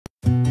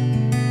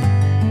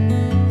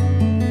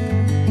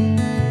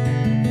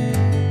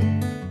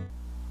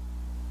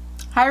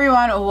Hi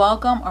everyone,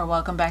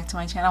 welcome back to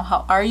my channel.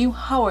 How are you?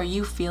 How are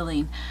you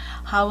feeling?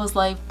 How has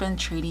life been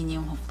treating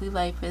you? Hopefully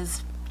life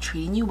is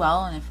treating you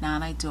well, and if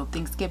not, I do hope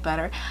things get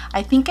better.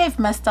 I think I've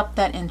messed up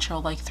that intro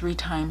like 3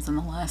 times in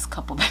the last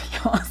couple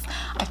videos.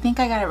 I think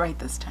I got it right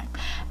this time.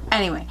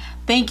 Anyway,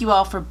 thank you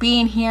all for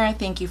being here.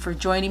 Thank you for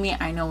joining me.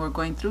 I know we're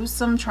going through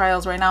some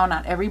trials right now.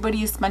 Not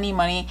everybody is spending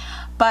money,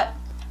 but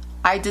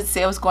I did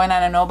say I was going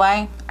on a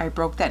no-buy. I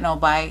broke that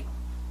no-buy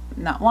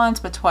not once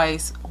but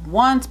twice.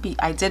 Once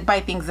I did buy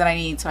things that I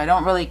need, so I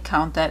don't really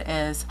count that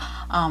as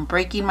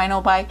breaking my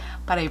no-buy,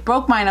 but I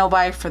broke my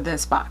no-buy for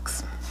this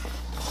box.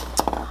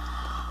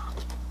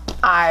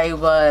 I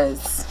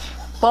was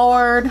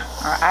bored,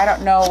 or I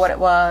don't know what it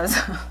was.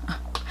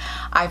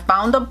 I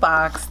found a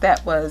box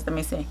that was, let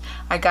me see,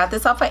 I got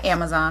this off of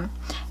Amazon,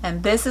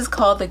 and this is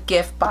called the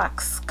Gift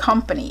Box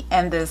Company,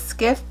 and this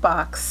gift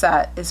box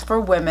set is for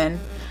women.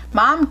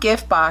 Mom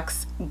gift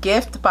box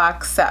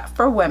set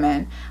for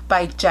women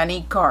by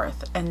Jennie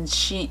Garth, and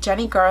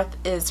Jennie Garth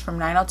is from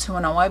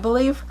 90210, I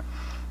believe.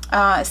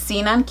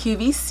 Seen on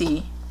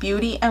QVC,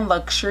 beauty and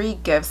luxury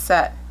gift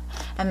set,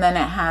 and then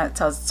it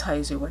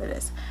tells you what it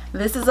is.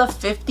 This is a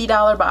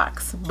 $50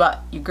 box,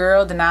 but your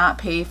girl did not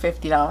pay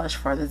 $50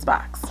 for this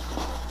box.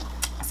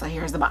 So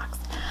here's the box.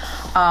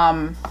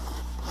 I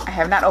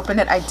have not opened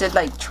it. I did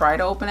like try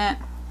to open it,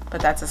 but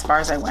that's as far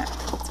as I went.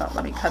 So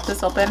let me cut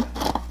this open.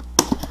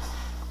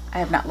 I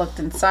have not looked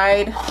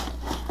inside.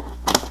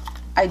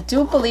 I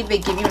do believe they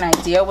give you an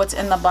idea what's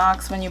in the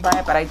box when you buy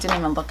it, but I didn't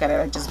even look at it.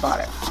 I just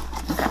bought it.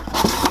 Okay.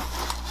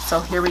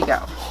 So here we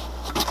go.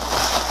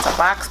 It's a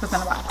box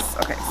within a box.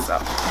 Okay, so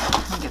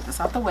let me get this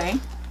out the way.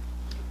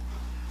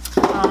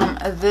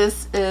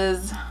 This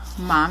is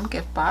Mom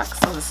gift box.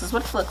 So this is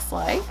what it looks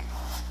like.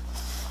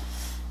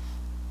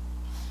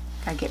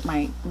 I get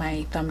my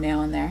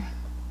thumbnail in there.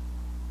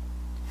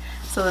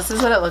 So this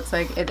is what it looks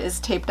like. It is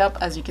taped up,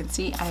 as you can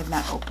see. I have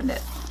not opened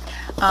it.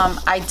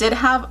 I did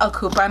have a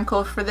coupon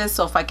code for this,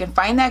 so if I can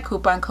find that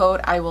coupon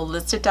code, I will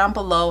list it down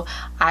below.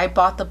 I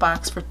bought the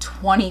box for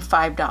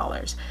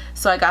 $25,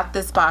 so I got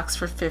this box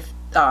for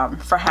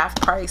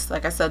half price.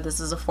 Like I said, this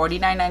is a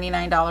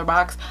 $49.99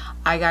 box.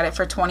 I got it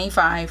for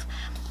 $25.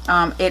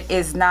 It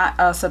is not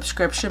a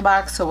subscription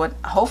box, so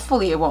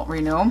hopefully it won't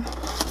renew.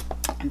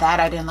 That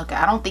I didn't look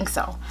at. I don't think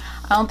so.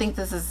 I don't think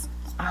this is.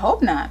 I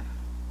hope not.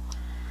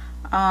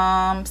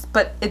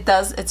 But it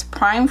does, it's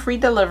Prime free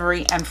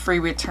delivery and free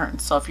return.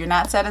 So if you're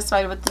not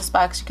satisfied with this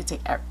box, you can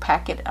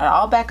pack it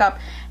all back up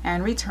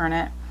and return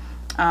it.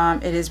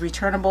 It is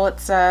returnable, it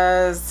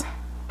says,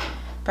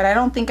 but I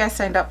don't think I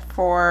signed up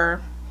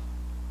for,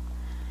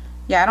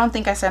 I don't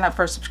think I signed up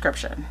for a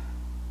subscription.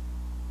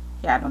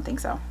 I don't think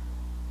so.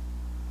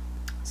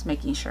 Just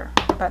making sure,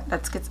 but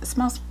that's good. It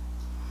smells,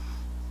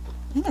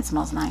 I think it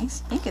smells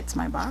nice. I think it's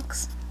my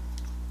box.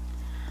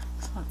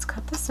 So let's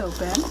cut this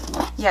open.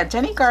 Yeah,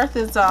 Jennie Garth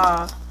is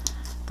the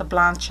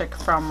blonde chick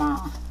from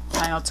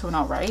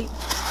 90210, right?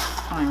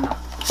 I don't even know.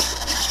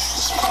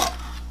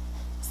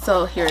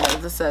 So here it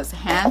is. It says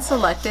hand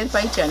selected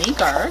by Jennie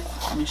Garth.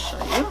 Let me show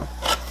you.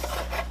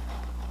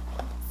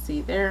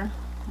 See there?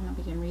 I don't know if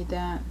you can read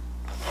that.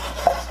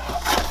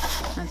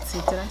 Let's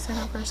see. Did I sign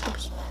up for a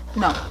subscription?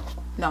 No.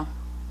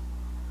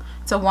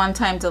 It's a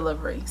one-time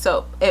delivery.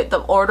 So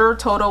the order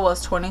total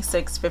was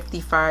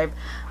 $26.55.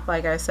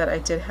 Like I said, I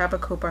did have a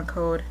coupon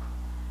code.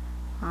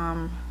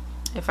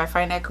 If I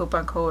find that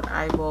coupon code,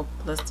 I will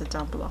list it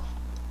down below.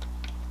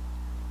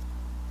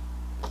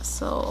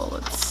 So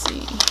let's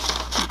see.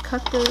 Let me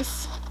cut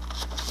this.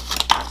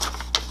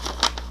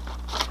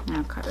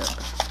 I'll cut it.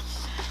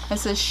 It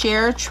says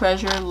share,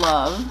 treasure,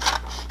 love.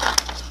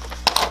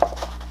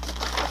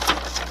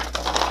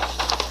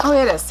 Oh,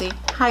 it is. See.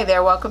 Hi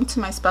there, welcome to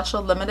my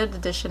special limited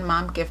edition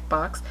Mom gift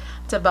box,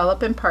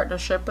 developed in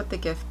partnership with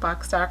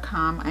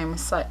thegiftbox.com. I'm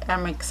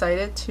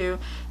excited to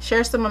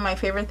share some of my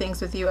favorite things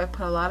with you. I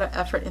put a lot of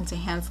effort into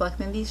hand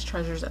selecting these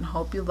treasures and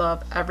hope you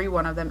love every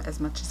one of them as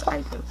much as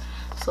I do.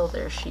 So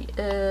there she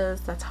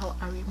is. That's how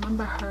I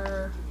remember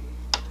her.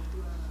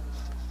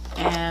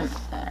 And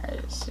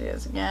there she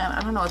is again. I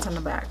don't know what's on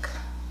the back.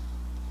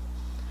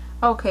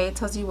 Okay, it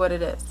tells you what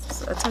it is.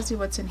 So it tells you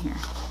what's in here.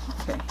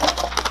 Okay.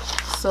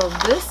 So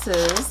this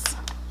is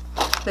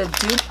the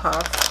Dew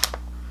Puff.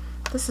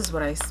 This is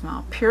what I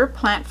smell. Pure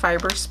plant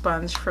fiber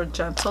sponge for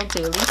gentle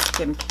daily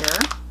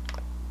skincare.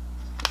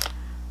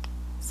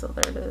 So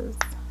there it is.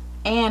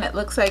 And it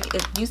looks like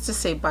it used to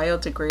say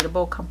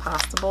biodegradable,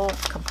 compostable,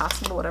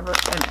 whatever.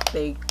 And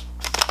they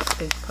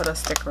put a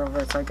sticker over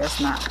it, so I guess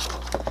not.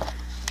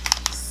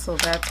 So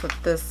that's what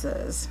this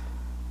is.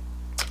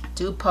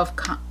 Dew Puff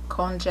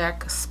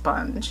Konjac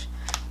Sponge.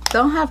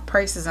 Don't have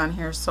prices on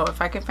here, so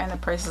if I can find the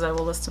prices, I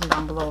will list them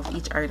down below of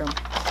each item.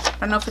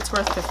 I don't know if it's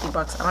worth 50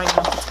 bucks. I don't even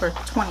know if it's worth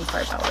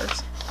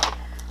 $25.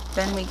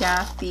 Then we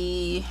got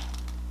the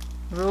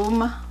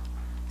Room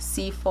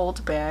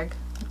Seafold bag,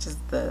 which is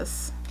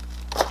this.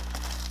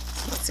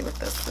 So let's see what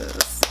this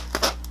is.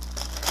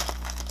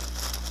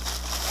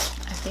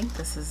 I think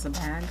this is the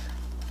bag.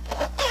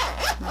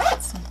 No,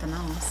 it's something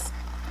else.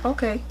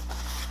 Okay.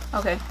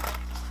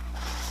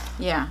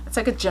 Yeah, it's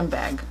like a gym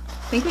bag. I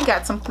think we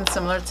got something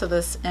similar to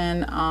this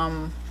in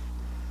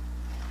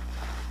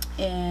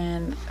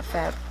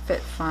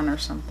FabFitFun or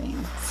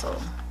something. So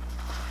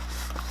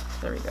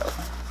there we go.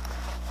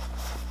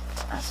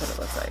 That's what it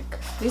looks like.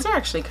 These are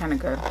actually kind of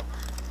good.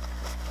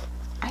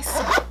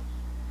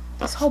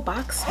 This whole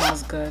box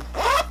smells good.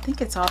 I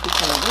think it's all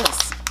because of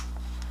this.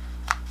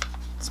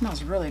 It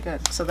smells really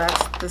good. So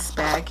that's this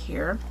bag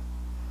here.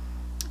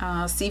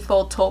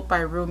 Seafold tote by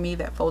Rumi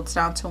that folds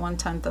down to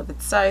 1/10 of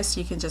its size, so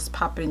you can just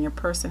pop it in your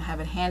purse and have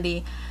it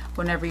handy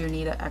whenever you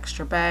need an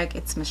extra bag.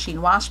 It's machine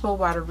washable,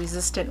 water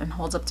resistant, and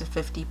holds up to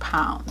 50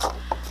 pounds.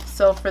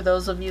 So for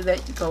those of you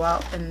that go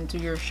out and do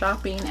your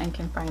shopping and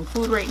can find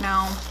food right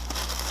now,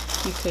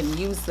 you can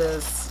use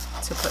this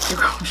to put your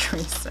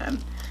groceries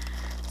in.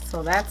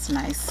 So that's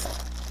nice.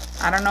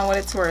 I don't know what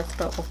it's worth,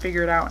 but we'll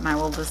figure it out, and I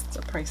will list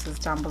the prices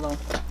down below.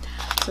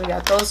 So we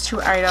got those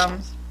 2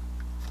 items.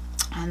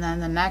 And then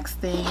the next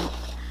thing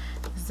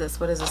is this.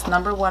 What is this?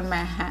 Number 1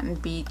 Manhattan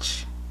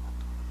Beach.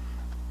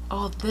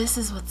 Oh, this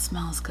is what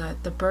smells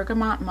good. The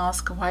bergamot,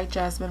 musk, white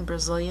jasmine,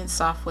 Brazilian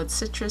softwood,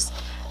 citrus,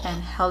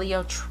 and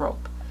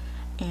heliotrope.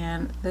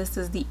 And this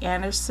is the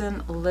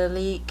Anderson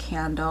Lily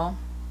candle.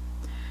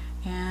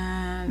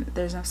 And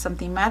there's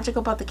something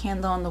magical about the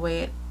candle and the way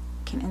it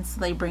can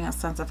instantly bring a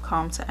sense of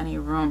calm to any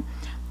room.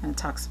 And it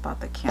talks about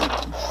the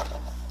candle.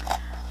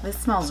 This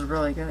smells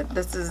really good.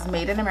 This is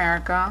made in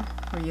America,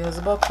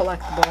 reusable,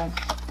 collectible.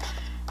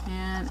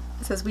 And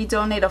it says we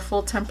donate a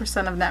full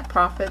 10% of net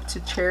profit to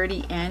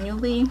charity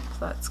annually. So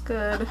that's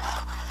good.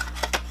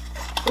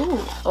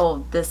 Ooh,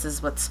 oh, this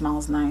is what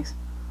smells nice.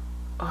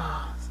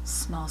 Oh, it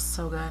smells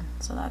so good.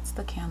 So that's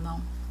the candle.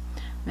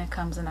 And it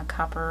comes in a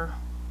copper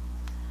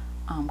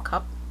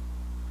cup.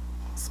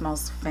 It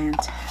smells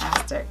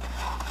fantastic.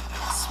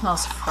 It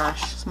smells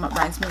fresh. It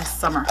reminds me of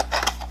summer.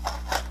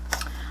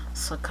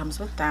 So it comes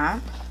with that.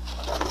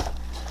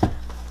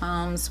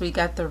 So we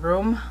got the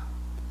RUME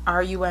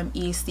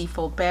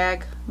Seafold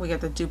bag. We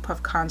got the Dew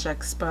Puff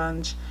Konjac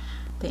sponge,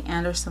 the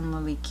Anderson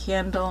Lily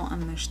candle,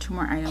 and there's 2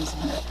 more items in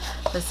here.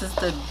 This is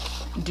the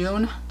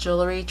Dune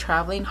Jewelry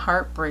Traveling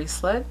Heart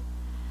bracelet.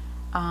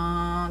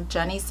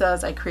 Jenny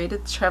says, I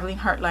created the Traveling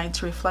Heart line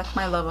to reflect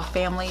my love of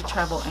family,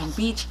 travel, and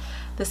beach.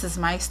 This is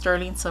my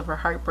sterling silver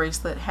heart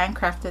bracelet,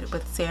 handcrafted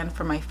with sand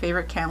from my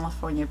favorite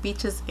California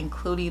beaches,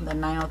 including the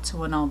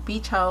 90210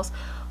 Beach House.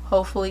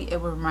 Hopefully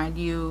it will remind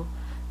you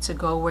to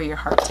go where your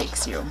heart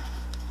takes you.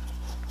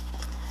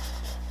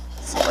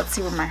 So let's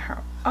see where my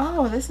heart...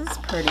 Oh, this is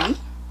pretty.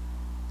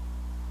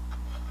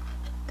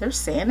 There's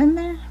sand in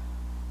there?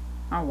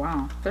 Oh,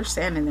 wow. There's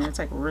sand in there. It's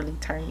like really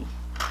tiny.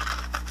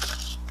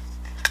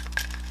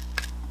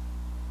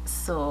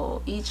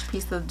 So each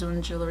piece of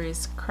Dune jewelry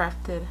is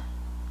handcrafted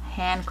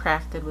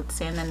with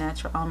sand and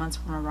natural elements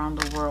from around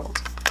the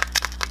world.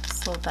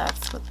 So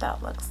that's what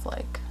that looks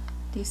like.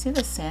 Do you see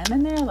the sand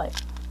in there? Like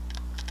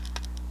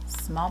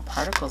small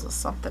particles of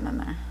something in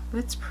there. But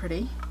it's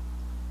pretty.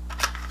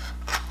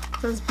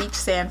 This beach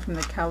sand from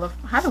the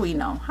California. How do we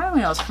know? How do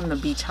we know it's from the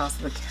beach house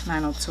of the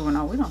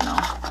 90210? We don't know.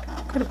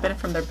 Could have been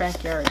from their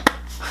backyard.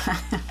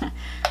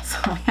 So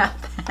we have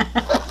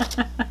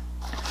that.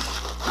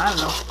 I don't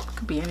know.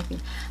 Could be anything.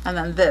 And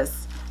then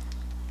this.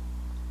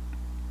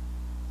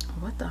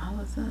 What the hell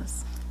is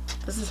this?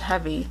 This is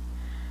heavy.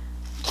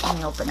 Let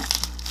me open it.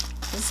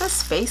 This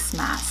is face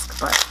mask,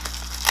 but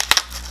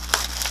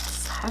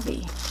it's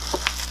heavy.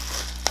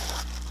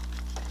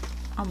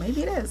 Oh,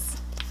 maybe it is.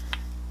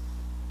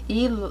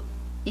 ELUCX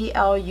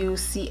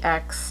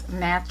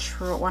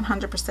natural,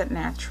 100%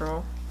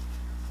 natural.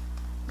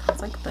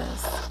 Comes like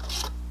this.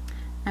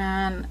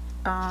 And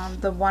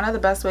one of the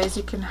best ways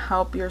you can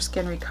help your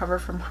skin recover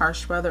from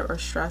harsh weather or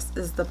stress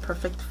is the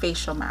perfect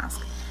facial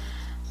mask.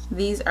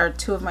 These are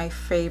 2 of my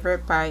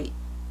favorite by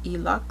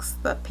Elux.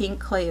 The pink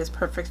clay is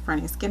perfect for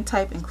any skin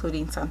type,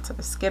 including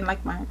sensitive skin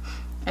like mine.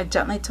 It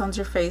gently tones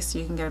your face so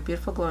you can get a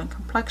beautiful glowing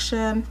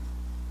complexion.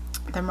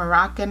 The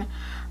Moroccan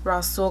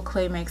Rasoul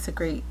clay makes a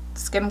great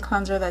skin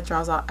cleanser that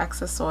draws out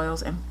excess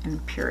oils and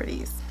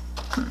impurities.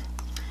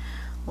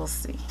 We'll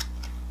see.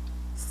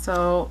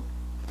 So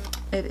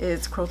it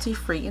is cruelty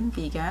free and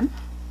vegan.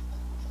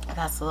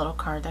 That's the little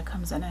card that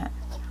comes in it.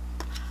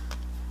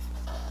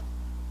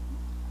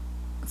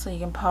 So you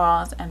can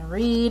pause and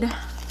read.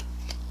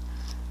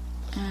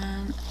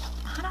 And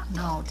I don't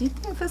know, do you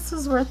think this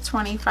is worth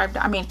 $25?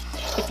 I mean,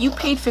 if you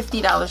paid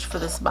 $50 for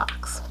this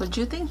box, would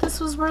you think this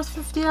was worth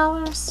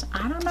 $50?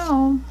 I don't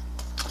know.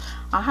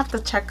 I'll have to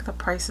check the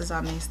prices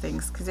on these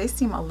things because they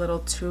seem a little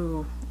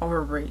too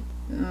overrated.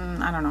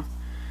 I don't know.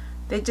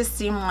 They just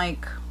seem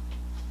like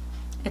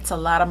it's a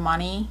lot of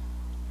money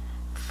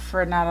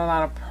for not a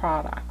lot of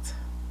product.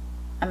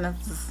 And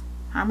this is,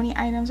 how many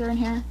items are in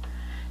here?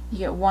 You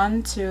get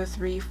 1, 2,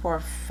 3, 4,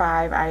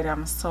 5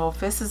 items. So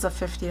if this is a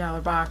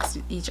 $50 box,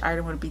 each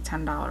item would be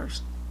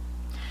 $10.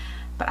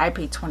 But I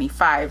paid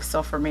 $25,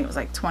 so for me it was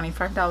like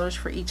 $25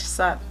 for each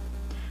set,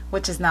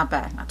 which is not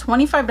bad. Now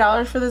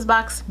 $25 for this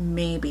box,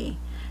 maybe.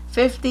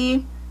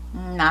 $50,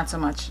 not so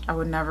much. I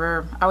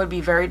would be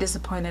very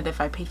disappointed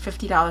if I paid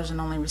 $50 and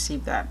only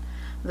received that.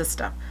 this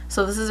stuff.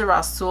 So this is a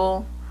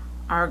Rasul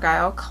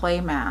Argyle clay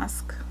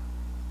mask,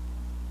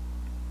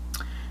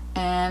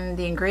 and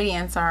the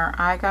ingredients are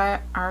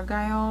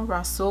Argyle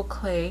Rasul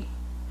clay,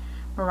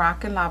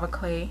 Moroccan lava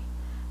clay,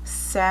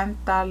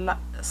 Santalum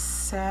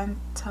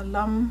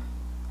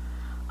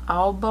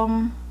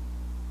album,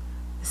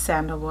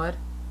 sandalwood,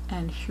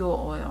 and huile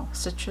oil,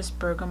 citrus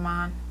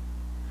bergamia,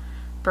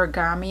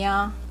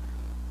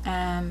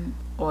 and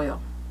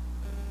oil.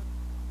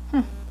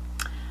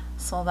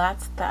 So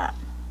that's that.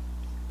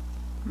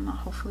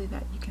 Hopefully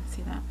that you can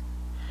see that.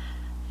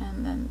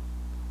 And then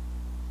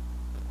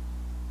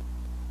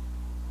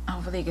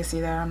hopefully you can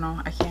see that. I don't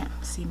know, I can't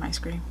see my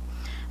screen.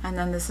 And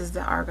then this is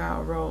the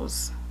Argyle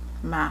Rose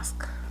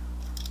mask.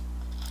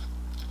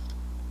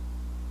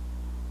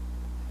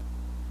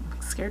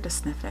 I'm scared to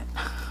sniff it.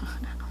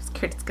 I'm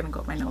scared it's gonna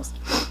go up my nose.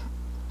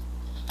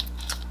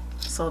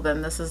 So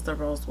then this is the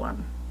rose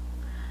one.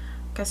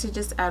 Guess you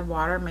just add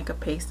water, make a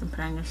paste, and put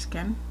it on your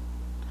skin.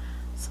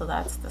 So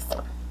that's this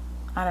one.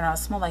 I don't know, it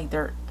smells like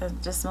dirt.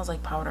 It just smells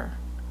like powder.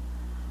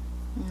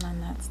 And then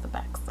that's the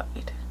back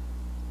side.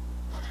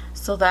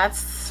 So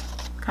that's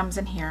comes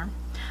in here.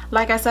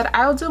 Like I said,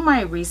 I'll do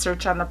my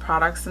research on the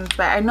products, and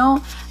I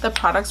know the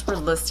products were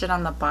listed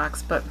on the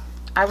box, but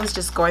I was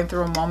just going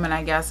through a moment,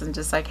 I guess, and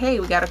just like, hey,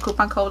 we got a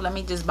coupon code, let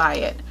me just buy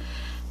it.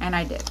 And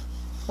I did.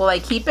 Will I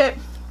keep it?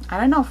 I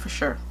don't know for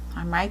sure.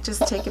 I might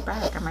just take it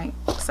back. I might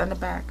send it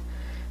back.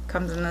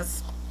 Comes in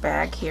this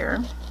bag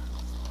here.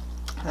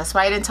 That's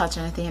why I didn't touch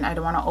anything. I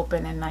don't want to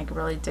open and like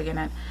really dig in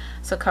it.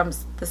 So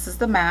comes, this is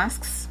the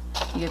masks.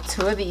 You get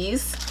 2 of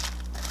these.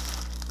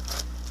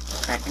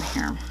 Back in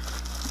here.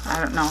 I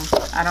don't know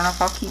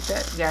if I'll keep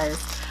it, guys.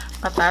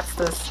 But that's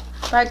this.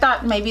 But I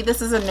thought maybe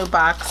this is a new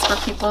box for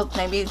people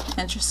maybe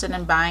interested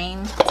in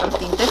buying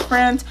something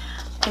different.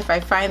 If I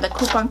find the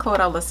coupon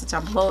code, I'll list it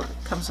down below. It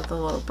comes with a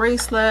little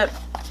bracelet.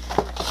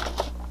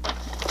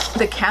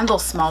 The candle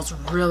smells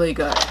really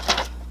good.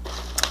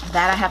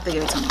 That I have to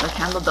give it to them. The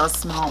candle does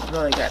smell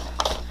really good.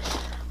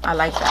 I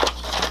like that.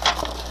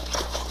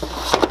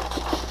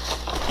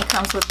 It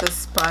comes with this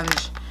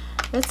sponge.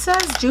 It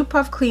says Dew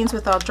Puff cleans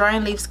without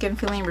drying, leaves skin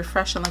feeling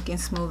refreshed and looking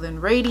smooth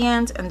and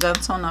radiant, and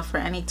gentle enough for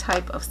any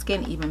type of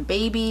skin, even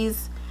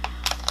babies.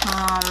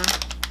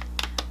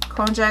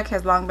 Konjac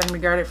has long been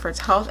regarded for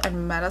its health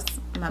and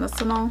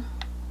medicinal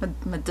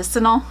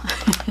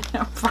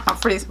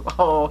properties.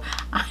 Oh,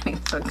 I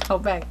need to go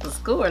back to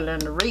school and learn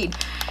to read.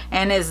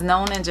 And is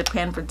known in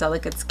Japan for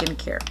delicate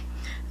skincare.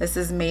 This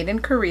is made in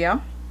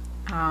Korea.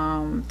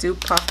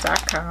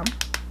 Dewpuff.com.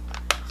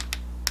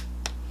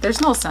 There's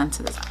no scent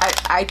to this.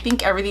 I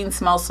think everything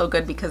smells so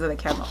good because of the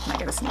candle. I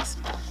gotta sneeze.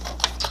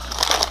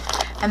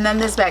 And then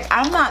this bag.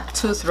 I'm not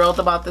too thrilled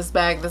about this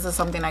bag. This is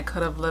something I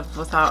could have lived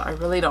without. I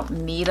really don't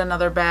need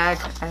another bag.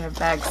 I have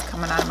bags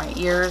coming out of my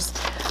ears.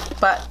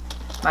 But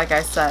like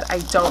I said, I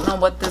don't know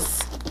what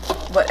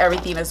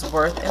everything is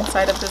worth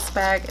inside of this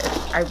bag.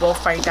 I will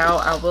find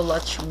out. I will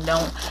let you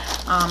know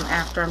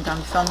after I'm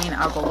done filming.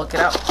 I'll go look it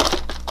up.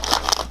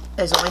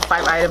 There's only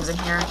 5 items in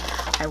here.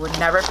 I would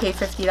never pay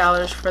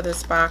 $50 for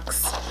this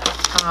box.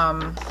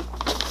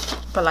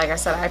 But like I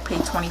said, I paid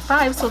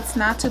 $25, so it's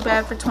not too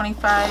bad for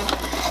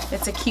 $25.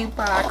 It's a cute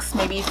box.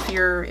 Maybe if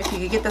you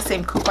could get the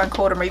same coupon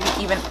code, or maybe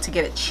even to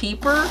get it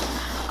cheaper,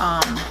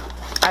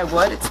 I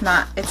would. It's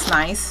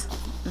nice.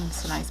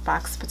 It's a nice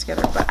box put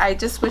together, but I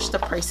just wish the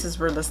prices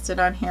were listed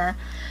on here,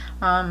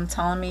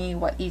 telling me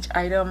what each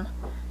item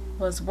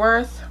was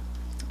worth.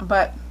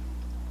 But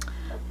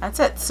that's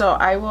it. So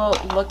I will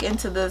look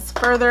into this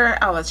further.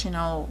 I'll let you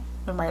know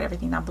and write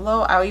everything down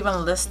below. I'll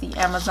even list the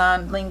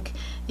Amazon link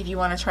if you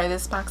want to try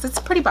this box. It's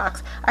a pretty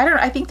box.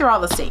 I think they're all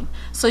the same.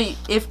 So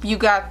if you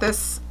got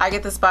this, I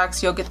get this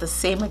box, you'll get the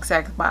same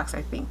exact box,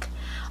 I think.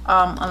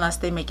 Unless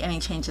they make any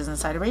changes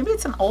inside, or maybe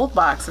it's an old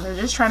box and they're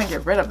just trying to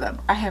get rid of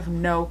them. I have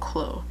no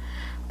clue.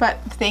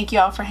 But thank you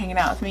all for hanging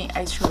out with me.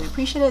 I truly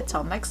appreciate it.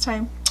 Till next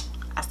time,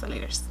 hasta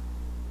laters.